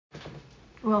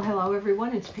Well, hello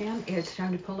everyone. It's Pam. It's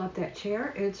time to pull up that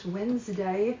chair. It's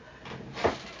Wednesday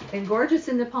and gorgeous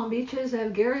in the Palm Beaches. I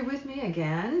have Gary with me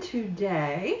again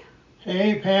today.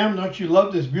 Hey Pam, don't you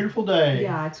love this beautiful day?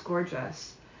 Yeah, it's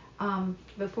gorgeous.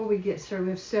 Before we get started, we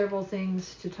have several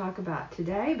things to talk about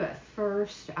today, but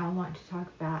first I want to talk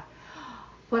about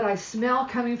what I smell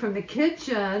coming from the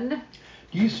kitchen.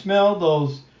 Do you smell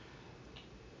those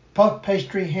puff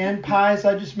pastry hand pies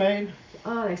I just made?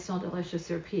 Oh, they smell delicious.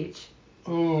 They're peach.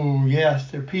 Oh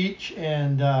yes, they're peach,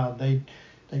 and they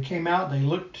came out. They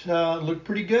looked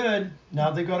pretty good. Now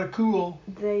they got to cool.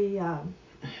 They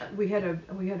we had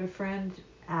a friend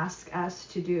ask us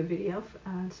to do a video,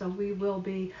 so we will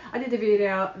be. I did the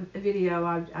video.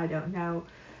 I don't know.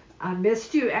 I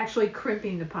missed you actually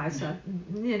crimping the pie, so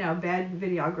bad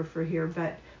videographer here,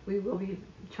 but we will be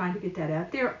trying to get that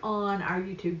out there on our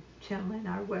YouTube channel and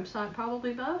our website,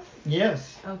 probably both.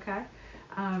 Yes. Okay.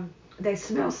 They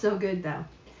smell so good though.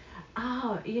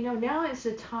 Oh, now is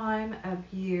the time of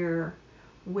year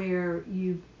where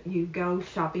you go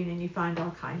shopping and you find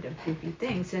all kind of goofy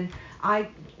things. And I,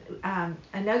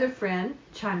 another friend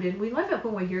chimed in. We love it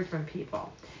when we hear from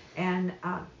people. And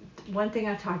one thing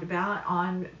I talked about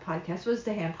on podcast was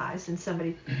the hand pies,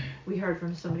 and we heard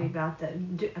from somebody about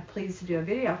please do a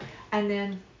video. And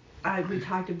then I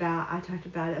talked about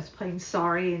us playing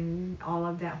Sorry and all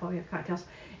of that while we have cocktails.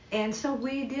 And so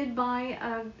we did buy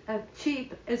a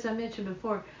cheap, as I mentioned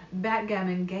before,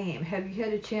 backgammon game. Have you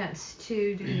had a chance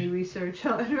to do any research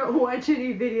on or watch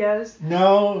any videos?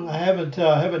 No, I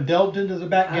haven't delved into the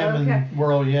backgammon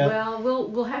world yet. Well,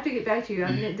 we'll have to get back to you.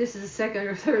 I mean, this is the second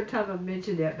or third time I've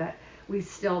mentioned it, but we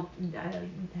still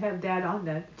have that on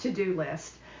the to-do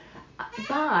list.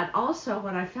 But also,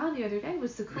 what I found the other day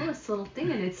was the coolest little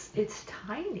thing, and it's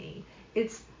tiny.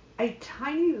 It's a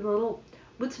tiny little.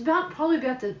 It's probably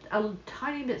about a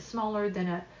tiny bit smaller than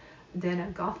a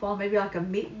golf ball, maybe like a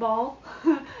meatball.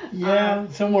 Yeah,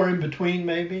 somewhere in between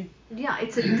maybe. Yeah,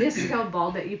 it's a disco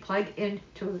ball that you plug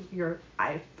into your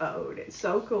iPhone. It's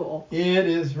so cool. It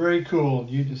is very cool.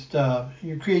 You just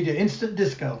you create an instant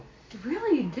disco.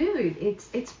 Really, dude,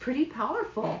 it's pretty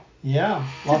powerful. Yeah,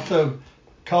 lots of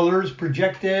colors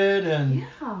projected, and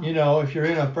if you're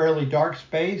in a fairly dark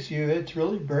space, it's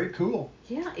really very cool.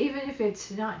 Yeah, even if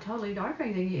it's not totally dark or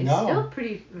anything, it's still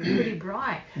pretty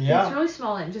bright. Yeah. It's really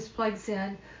small and it just plugs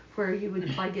in where you would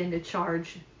plug in to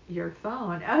charge your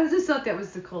phone. I just thought that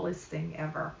was the coolest thing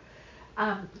ever.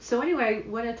 So anyway, I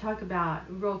want to talk about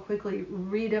real quickly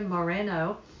Rita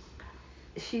Moreno.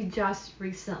 She just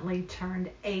recently turned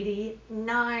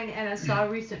 89, and I saw a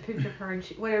recent picture of her, and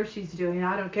whatever she's doing,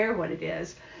 I don't care what it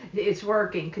is, it's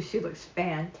working because she looks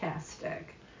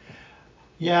fantastic.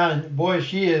 Yeah, and boy,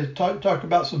 she is talked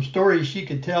about some stories she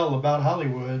could tell about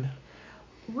Hollywood.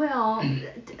 Well,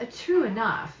 true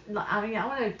enough. I mean, I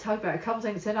want to talk about a couple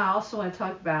things, and I also want to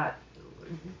talk about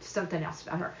something else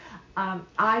about her.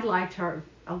 I liked her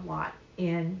a lot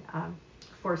in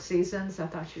Four Seasons. I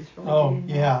thought she was really good in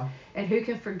that. Yeah. And who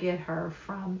can forget her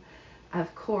from,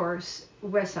 of course,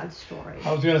 West Side Story.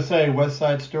 I was going to say West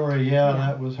Side Story. Yeah,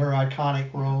 that was her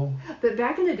iconic role. But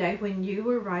back in the day when you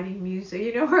were writing music,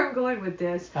 you know where I'm going with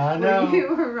this. I know. When you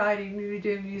were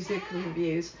doing music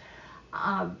reviews,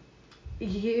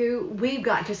 we've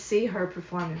got to see her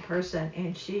perform in person,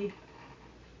 and she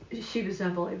was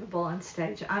unbelievable on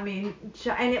stage. I mean,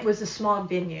 and it was a small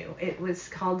venue. It was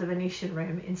called the Venetian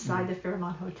Room inside the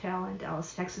Fairmont Hotel in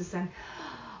Dallas, Texas. And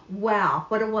wow,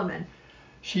 what a woman.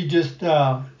 She just,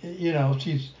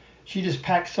 she just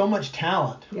packs so much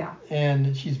talent. Yeah.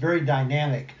 And she's very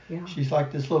dynamic. Yeah. She's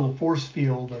like this little force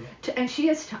field. And she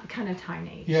is kind of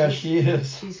tiny. Yeah, she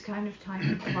is. She's kind of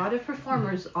tiny. A lot of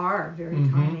performers are very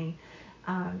tiny.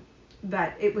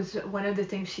 But it was one of the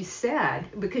things she said,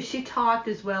 because she talked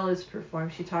as well as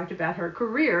performed. She talked about her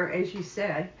career, as you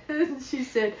said. She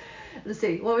said, let's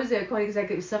see, what was it quite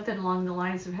exactly? It was something along the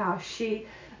lines of how it was she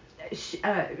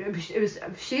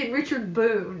and Richard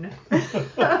Boone.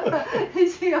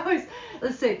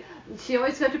 She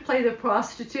always got to play the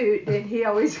prostitute, and he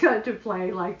always got to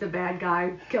play like the bad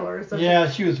guy killer or something. Yeah,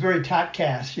 she was very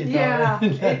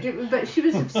typecast. But she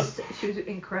was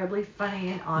incredibly funny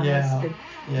and honest.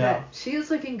 But she is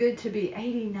looking good to be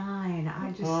 89.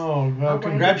 Well,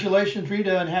 congratulations,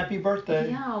 Rita, and happy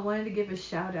birthday. Yeah, I wanted to give a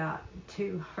shout out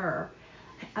to her.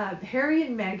 Harry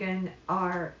and Meghan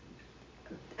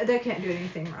they can't do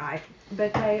anything right,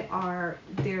 but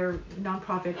their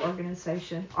nonprofit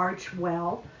organization,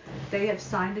 Archwell, they have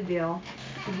signed a deal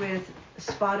with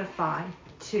Spotify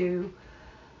to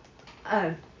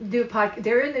do a podcast.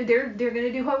 They're going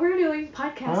to do what we're doing,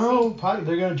 podcasting. Oh,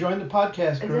 they're going to join the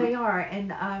podcast group. They are,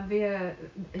 and via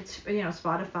it's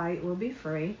Spotify, it will be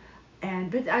free,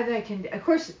 but they can, of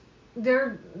course,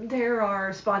 there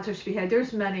are sponsors to be had.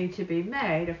 There's money to be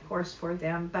made, of course, for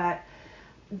them, but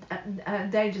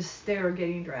they were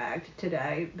getting dragged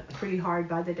today pretty hard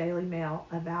by the Daily Mail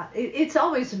about it. It's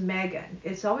always Meghan.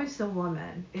 It's always the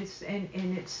woman. It's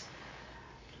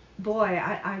boy,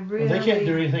 I really. Well, they can't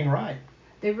do anything right.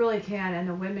 They really can, and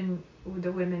the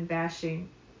women bashing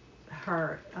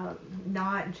her,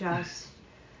 not just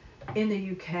in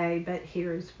the UK but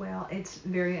here as well. It's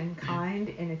very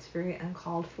unkind and it's very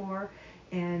uncalled for,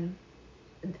 and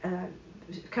a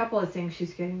couple of things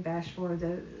she's getting bashed for.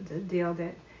 The deal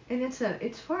that, and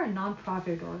it's for a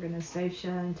nonprofit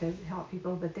organization to help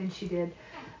people, but then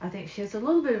I think she has a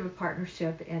little bit of a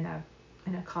partnership in a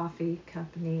coffee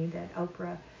company that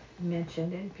Oprah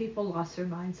mentioned, and people lost their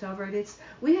minds over it.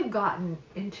 We have gotten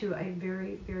into a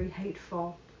very, very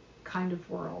hateful kind of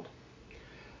world.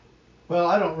 Well,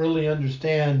 I don't really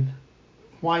understand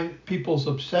why people's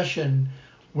obsession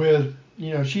with,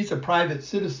 she's a private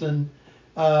citizen,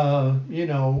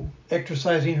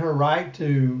 exercising her right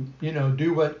to,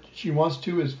 do what she wants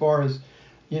to as far as,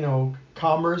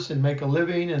 commerce and make a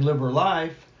living and live her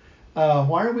life.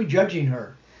 Why are we judging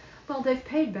her? Well, they've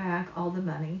paid back all the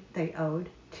money they owed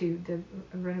to the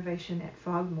renovation at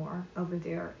Frogmore over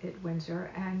there at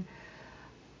Windsor, and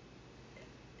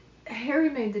Harry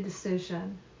made the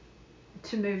decision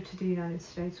to move to the United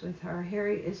States with her.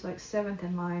 Harry is like 7th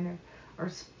in line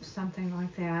or something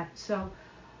like that. So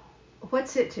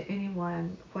what's it to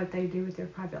anyone what they do with their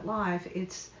private life?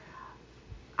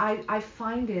 I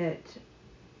find it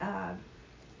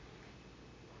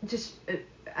just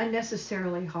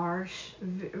unnecessarily harsh,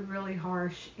 really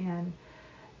harsh, and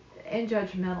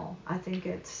judgmental. I think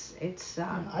it's.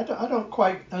 I don't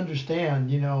quite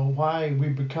understand, why we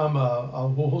become a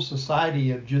whole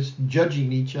society of just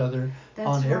judging each other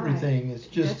on everything. It's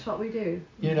just that's what we do.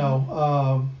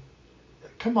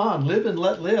 Come on, live and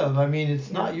let live. I mean,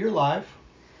 it's not your life.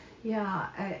 Yeah,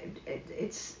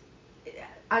 it's.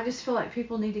 I just feel like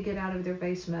people need to get out of their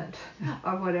basement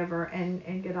or whatever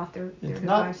and get off their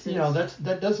devices.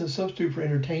 That doesn't substitute for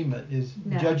entertainment. Is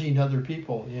judging other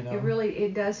people.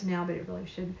 It does now, but it really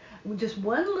shouldn't. Just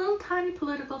one little tiny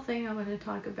political thing I want to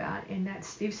talk about, and that's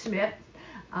Steve Smith,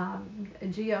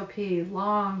 GOP,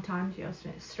 long-time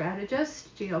GOP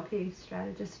strategist,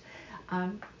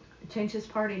 changed his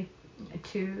party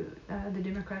to the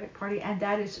Democratic Party, and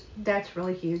that's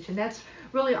really huge, and that's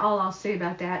really all I'll say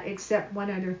about that, except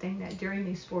one other thing, that during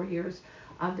these 4 years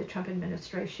of the Trump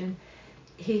administration,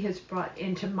 he has brought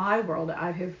into my world.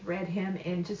 I have read him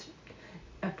and just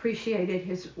appreciated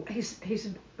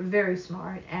he's very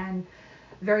smart and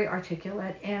very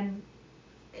articulate and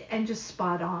just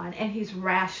spot on, and he's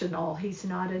rational. He's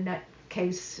not a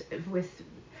nutcase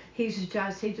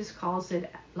he just calls it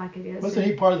like it is. Wasn't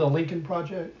he part of the Lincoln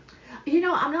Project?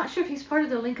 I'm not sure if he's part of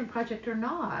the Lincoln Project or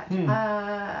not.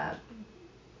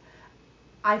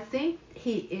 I think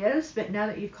he is, but now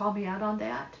that you've called me out on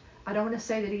that, I don't want to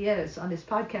say that he is on this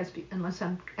podcast unless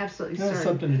I'm absolutely certain. That's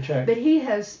something to check. But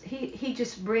he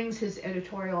just brings his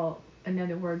editorial, in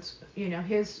other words,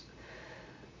 his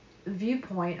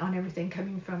viewpoint on everything,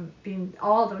 coming from being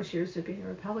all those years of being a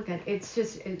Republican. It's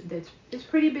just it's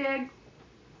pretty big.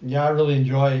 Yeah, I really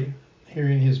enjoy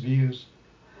hearing his views.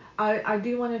 I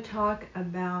do want to talk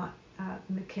about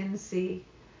Mackenzie,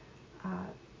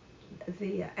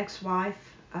 the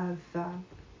ex-wife of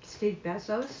Steve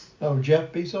Bezos. Oh,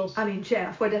 Jeff Bezos? I mean,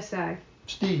 Jeff. What did I say?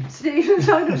 Steve.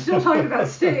 I'm still talking about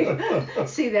Steve.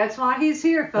 See, that's why he's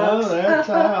here, folks.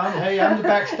 Oh, hey, I'm the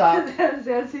backstop.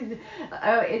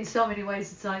 In so many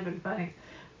ways, it's not even funny.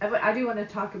 I do want to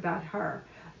talk about her,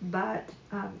 but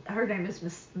her name is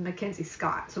Miss Mackenzie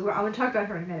Scott. So I want to talk about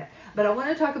her in a minute. But I want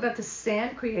to talk about the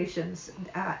sand creations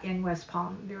in West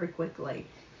Palm very quickly.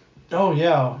 Oh,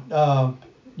 yeah.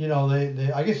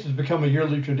 They I guess it's become a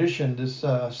yearly tradition. This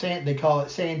sand, they call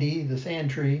it Sandy, the sand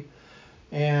tree,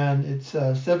 and it's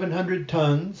 700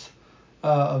 tons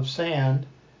of sand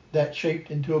that's shaped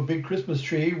into a big Christmas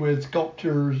tree with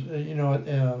sculptures,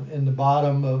 in the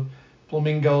bottom of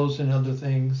flamingos and other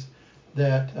things.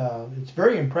 That it's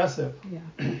very impressive.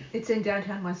 Yeah, it's in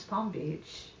downtown West Palm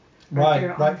Beach.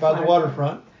 Right by the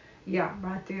waterfront. Yeah,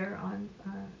 right there on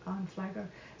Flagler.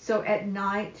 So at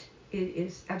night, it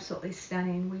is absolutely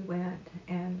stunning. We went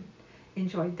and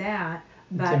enjoyed that.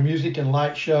 It's a music and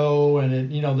light show,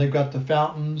 and they've got the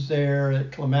fountains there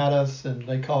at Clematis, and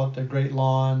they call it the Great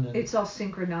Lawn. And it's all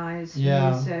synchronized,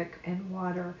 music and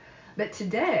water. But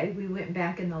today we went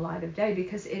back in the light of day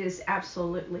because it is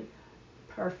absolutely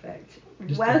perfect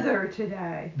Just weather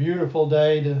today. Beautiful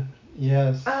day to,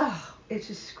 yes. Oh, it's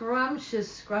just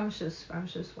scrumptious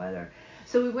weather.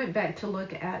 So we went back to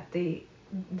look at the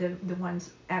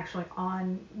ones actually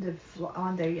on the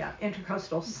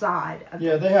intercoastal side.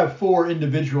 Yeah, they have 4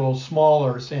 individual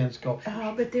smaller sand sculptures.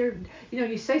 Oh, but they're,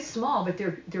 you say small, but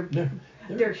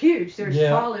they're huge. They're as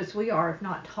tall as we are, if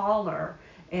not taller,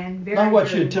 and very. Not what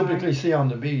very you typically wide. see on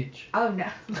the beach. Oh no,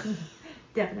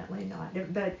 definitely not.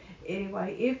 But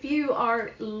anyway, if you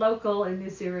are local in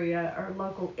this area or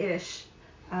local-ish,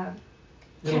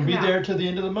 It'll be there till the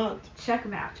end of the month. Check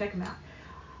them out.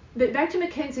 But back to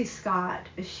Mackenzie Scott,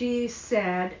 she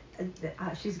said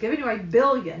she's giving away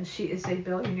billions. She is a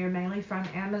billionaire mainly from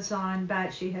Amazon,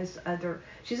 but she's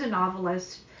a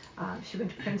novelist. She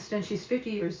went to Princeton. She's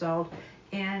 50 years old.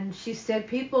 And she said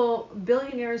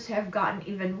billionaires have gotten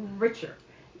even richer.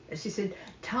 She said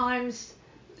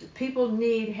people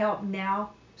need help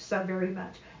now so very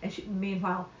much. And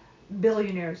meanwhile,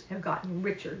 billionaires have gotten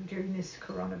richer during this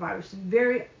coronavirus.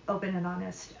 Very open and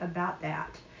honest about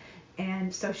that.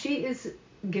 And so she is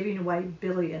giving away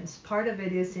billions. Part of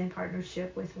it is in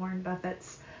partnership with Warren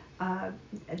Buffett's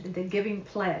the Giving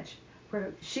Pledge,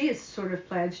 where she is sort of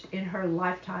pledged in her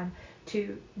lifetime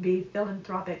to be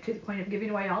philanthropic to the point of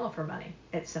giving away all of her money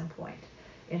at some point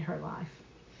in her life.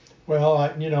 Well,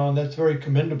 and that's very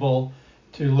commendable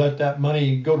to let that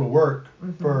money go to work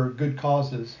for good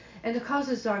causes. And the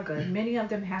causes are good. Many of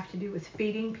them have to do with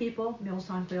feeding people, Meals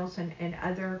on Wheels, and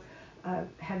other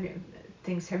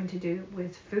things having to do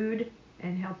with food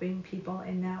and helping people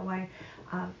in that way.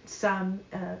 Some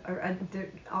are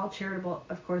all charitable,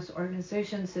 of course,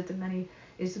 organizations that the money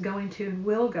is going to and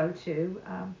will go to,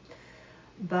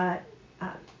 but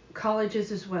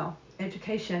colleges as well,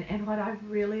 education. And what I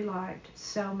really liked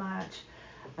so much,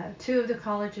 2 of the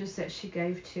colleges that she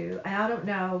gave to, and I don't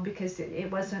know because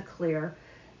it wasn't clear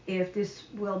if this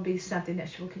will be something that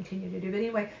she will continue to do. But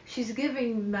anyway, she's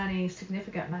giving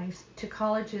significant money, to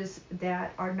colleges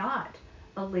that are not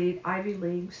elite Ivy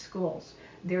League schools.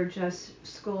 They're just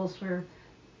schools where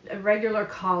regular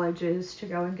colleges to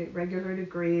go and get regular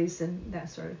degrees and that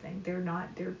sort of thing. They're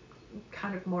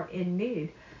kind of more in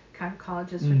need kind of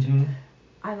colleges, which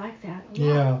I like that a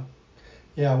lot.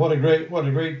 Yeah. What a great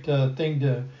thing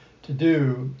to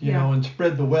do, you know, and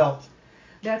spread the wealth.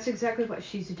 That's exactly what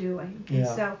she's doing. Yeah. And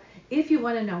so if you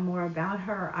want to know more about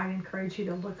her, I encourage you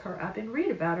to look her up and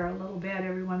read about her a little bit,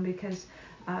 everyone, because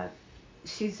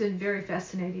she's a very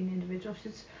fascinating individual.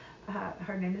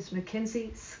 Her name is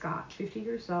Mackenzie Scott, 50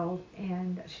 years old,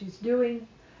 and she's doing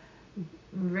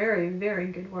very, very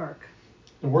good work.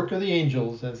 The work of the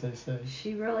angels, as they say.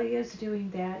 She really is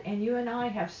doing that. And you and I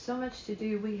have so much to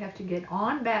do. We have to get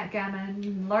on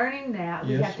backgammon, learning that.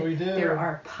 Yes, we do. There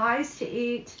are pies to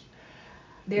eat.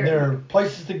 There are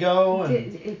places to go.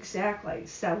 Exactly.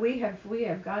 So we've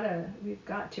got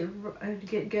to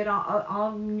get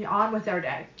on with our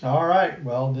day. All right.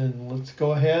 Well, then let's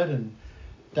go ahead, and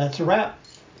that's a wrap.